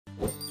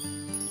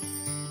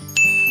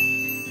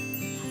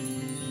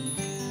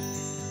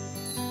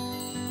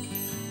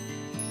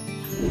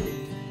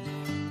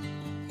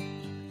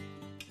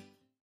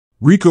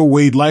Rico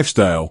Wade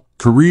Lifestyle,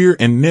 Career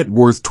and Net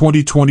Worth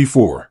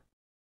 2024.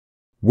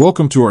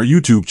 Welcome to our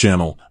YouTube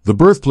channel, the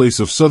birthplace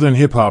of Southern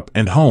hip-hop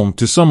and home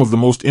to some of the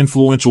most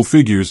influential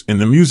figures in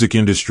the music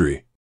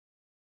industry.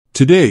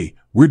 Today,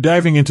 we're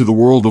diving into the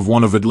world of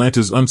one of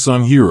Atlanta's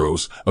unsung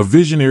heroes, a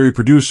visionary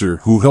producer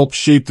who helped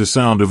shape the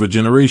sound of a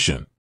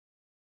generation.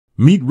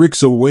 Meet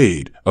Rico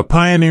Wade, a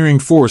pioneering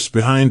force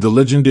behind the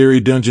legendary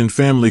Dungeon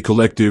Family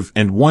Collective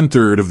and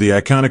one-third of the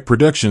iconic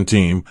production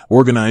team,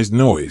 Organized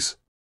Noize.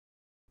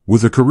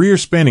 With a career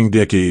spanning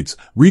decades,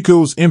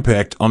 Rico's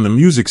impact on the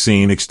music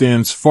scene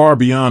extends far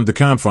beyond the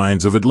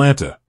confines of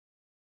Atlanta.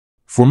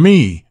 For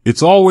me,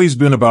 it's always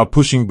been about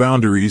pushing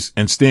boundaries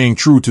and staying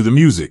true to the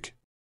music.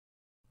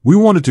 We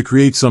wanted to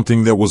create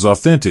something that was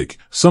authentic,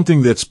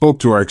 something that spoke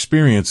to our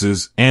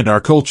experiences and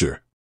our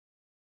culture.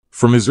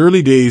 From his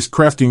early days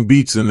crafting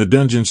beats in the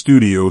Dungeon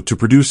studio to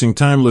producing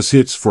timeless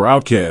hits for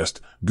OutKast,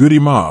 Goodie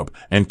Mob,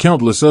 and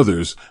countless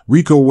others,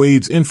 Rico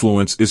Wade's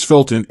influence is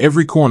felt in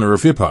every corner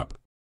of hip-hop.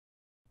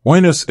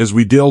 Join us as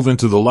we delve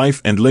into the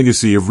life and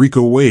legacy of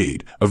Rico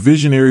Wade, a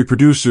visionary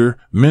producer,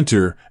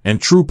 mentor,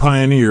 and true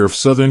pioneer of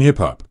Southern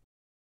hip-hop.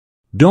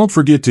 Don't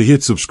forget to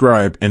hit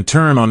subscribe and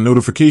turn on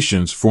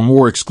notifications for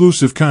more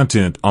exclusive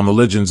content on the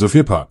legends of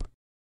hip-hop.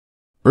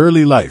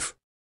 Early life.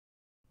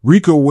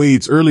 Rico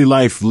Wade's early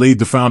life laid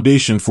the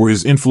foundation for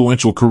his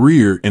influential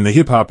career in the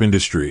hip-hop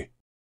industry.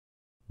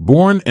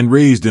 Born and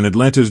raised in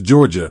Atlanta,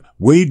 Georgia,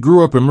 Wade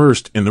grew up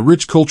immersed in the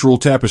rich cultural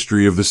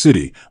tapestry of the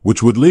city,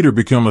 which would later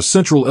become a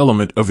central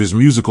element of his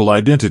musical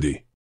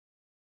identity.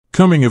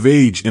 Coming of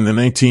age in the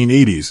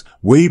 1980s,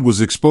 Wade was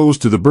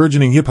exposed to the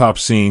burgeoning hip-hop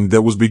scene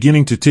that was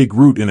beginning to take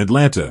root in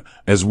Atlanta,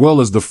 as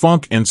well as the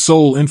funk and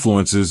soul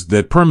influences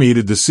that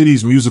permeated the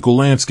city's musical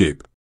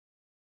landscape.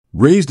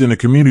 Raised in a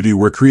community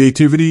where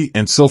creativity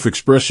and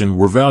self-expression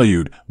were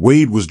valued,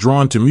 Wade was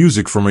drawn to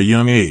music from a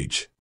young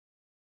age.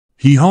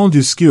 He honed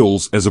his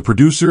skills as a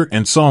producer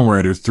and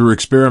songwriter through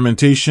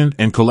experimentation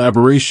and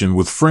collaboration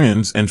with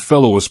friends and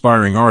fellow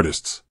aspiring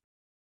artists.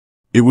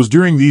 It was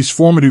during these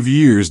formative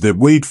years that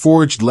Wade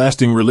forged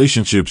lasting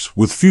relationships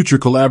with future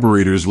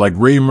collaborators like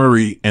Ray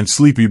Murray and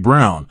Sleepy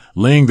Brown,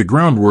 laying the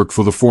groundwork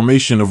for the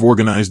formation of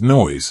Organized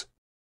Noize.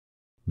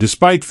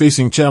 Despite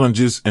facing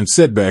challenges and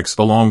setbacks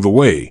along the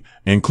way,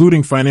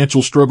 including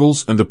financial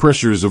struggles and the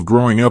pressures of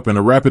growing up in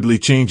a rapidly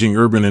changing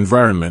urban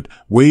environment,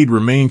 Wade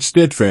remained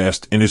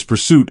steadfast in his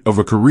pursuit of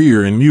a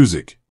career in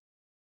music.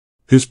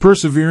 His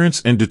perseverance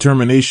and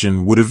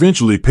determination would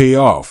eventually pay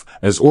off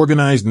as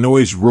Organized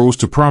Noize rose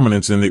to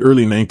prominence in the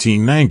early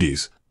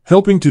 1990s,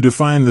 helping to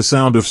define the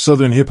sound of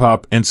Southern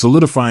hip-hop and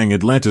solidifying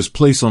Atlanta's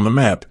place on the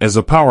map as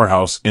a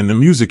powerhouse in the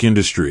music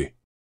industry.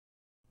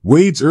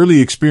 Wade's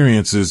early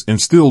experiences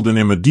instilled in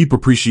him a deep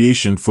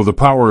appreciation for the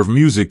power of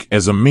music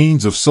as a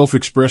means of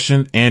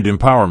self-expression and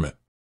empowerment.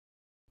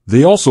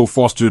 They also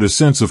fostered a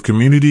sense of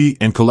community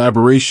and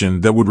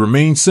collaboration that would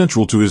remain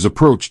central to his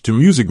approach to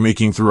music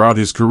making throughout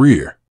his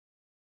career.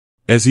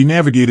 As he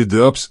navigated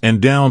the ups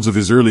and downs of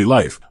his early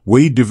life,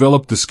 Wade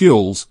developed the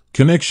skills,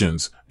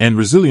 connections, and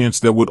resilience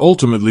that would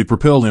ultimately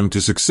propel him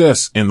to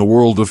success in the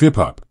world of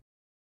hip-hop.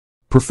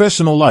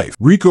 Professional life.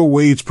 Rico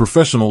Wade's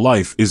professional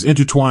life is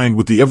intertwined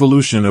with the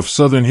evolution of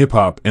Southern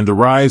hip-hop and the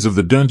rise of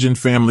the Dungeon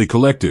Family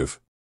Collective.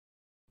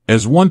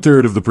 As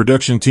one-third of the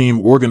production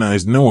team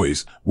Organized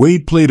Noize,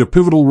 Wade played a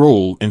pivotal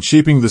role in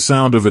shaping the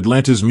sound of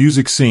Atlanta's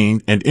music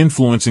scene and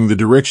influencing the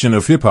direction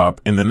of hip-hop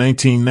in the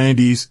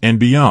 1990s and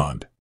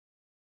beyond.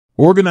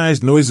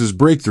 Organized Noize's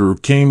breakthrough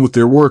came with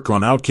their work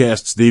on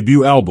OutKast's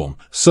debut album,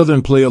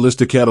 Southern Playlist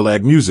of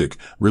Cadillac Music,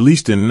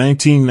 released in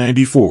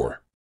 1994.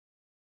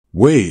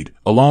 Wade,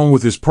 along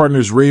with his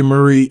partners Ray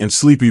Murray and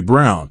Sleepy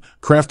Brown,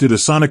 crafted a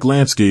sonic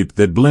landscape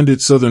that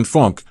blended Southern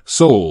funk,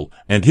 soul,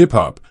 and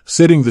hip-hop,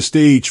 setting the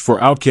stage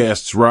for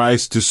OutKast's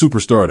rise to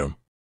superstardom.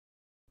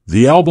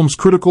 The album's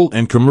critical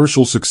and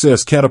commercial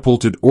success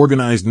catapulted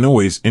Organized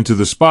Noize into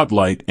the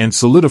spotlight and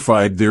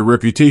solidified their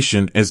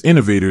reputation as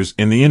innovators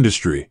in the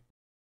industry.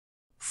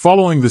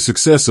 Following the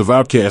success of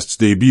OutKast's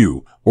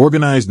debut,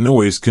 Organized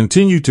Noize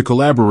continued to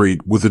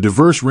collaborate with a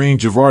diverse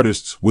range of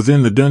artists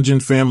within the Dungeon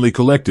Family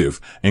Collective,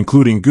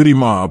 including Goodie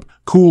Mob,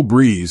 Cool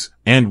Breeze,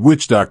 and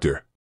Witch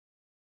Doctor.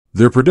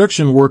 Their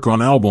production work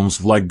on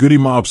albums like Goodie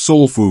Mob's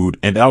Soul Food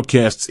and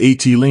OutKast's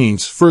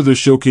A.T.Leans further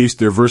showcased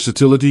their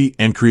versatility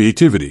and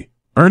creativity,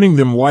 earning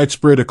them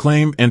widespread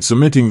acclaim and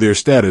cementing their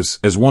status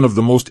as one of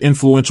the most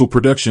influential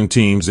production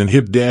teams in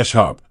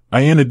hip-hop.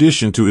 In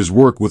addition to his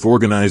work with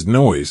Organized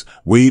Noize,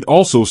 Wade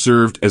also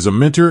served as a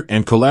mentor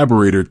and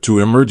collaborator to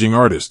emerging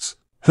artists,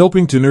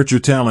 helping to nurture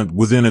talent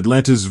within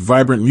Atlanta's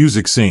vibrant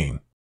music scene.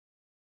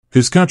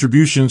 His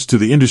contributions to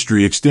the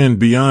industry extend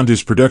beyond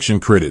his production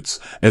credits,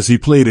 as he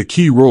played a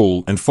key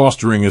role in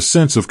fostering a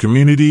sense of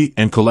community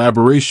and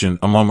collaboration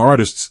among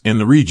artists in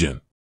the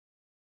region.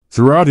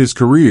 Throughout his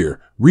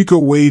career, Rico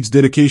Wade's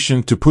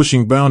dedication to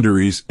pushing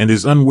boundaries and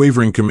his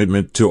unwavering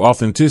commitment to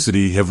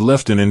authenticity have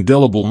left an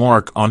indelible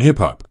mark on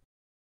hip-hop.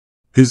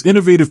 His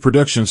innovative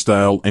production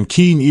style and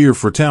keen ear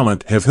for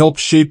talent have helped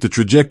shape the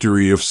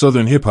trajectory of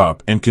Southern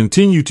hip-hop and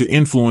continue to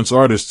influence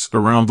artists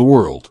around the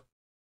world.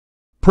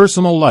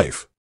 Personal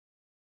life.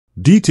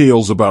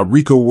 Details about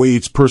Rico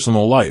Wade's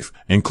personal life,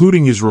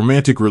 including his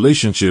romantic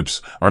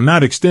relationships, are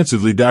not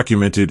extensively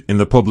documented in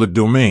the public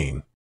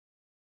domain.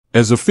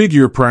 As a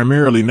figure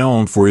primarily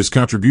known for his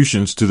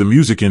contributions to the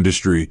music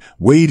industry,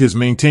 Wade has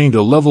maintained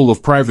a level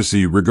of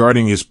privacy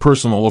regarding his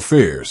personal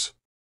affairs.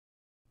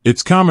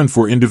 It's common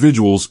for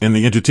individuals in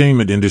the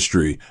entertainment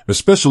industry,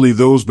 especially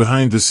those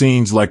behind the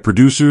scenes like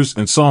producers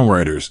and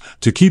songwriters,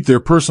 to keep their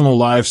personal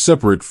lives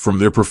separate from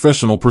their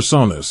professional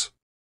personas.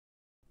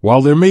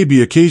 While there may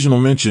be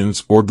occasional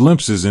mentions or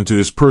glimpses into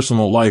his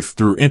personal life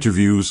through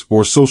interviews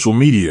or social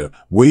media,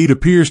 Wade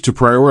appears to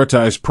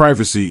prioritize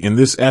privacy in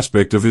this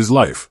aspect of his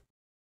life.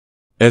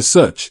 As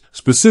such,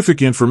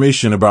 specific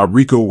information about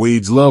Rico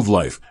Wade's love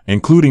life,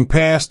 including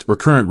past or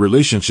current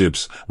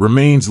relationships,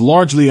 remains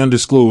largely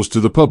undisclosed to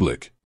the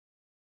public.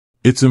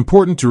 It's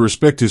important to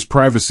respect his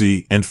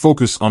privacy and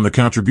focus on the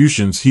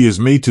contributions he has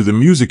made to the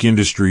music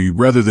industry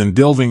rather than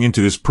delving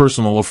into his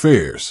personal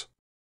affairs.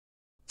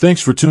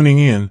 Thanks for tuning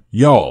in,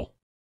 y'all.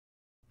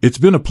 It's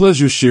been a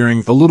pleasure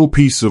sharing a little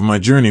piece of my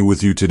journey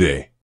with you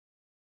today.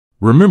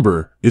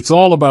 Remember, it's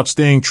all about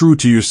staying true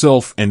to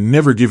yourself and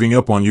never giving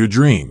up on your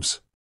dreams.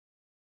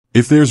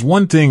 If there's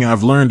one thing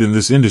I've learned in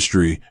this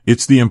industry,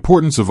 it's the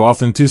importance of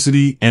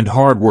authenticity and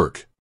hard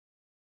work.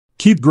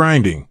 Keep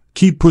grinding,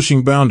 keep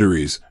pushing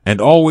boundaries, and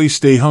always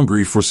stay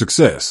hungry for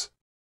success.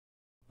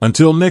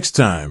 Until next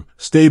time,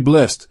 stay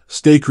blessed,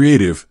 stay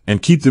creative,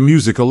 and keep the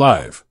music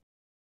alive.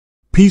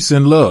 Peace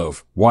and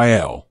love,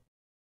 YL.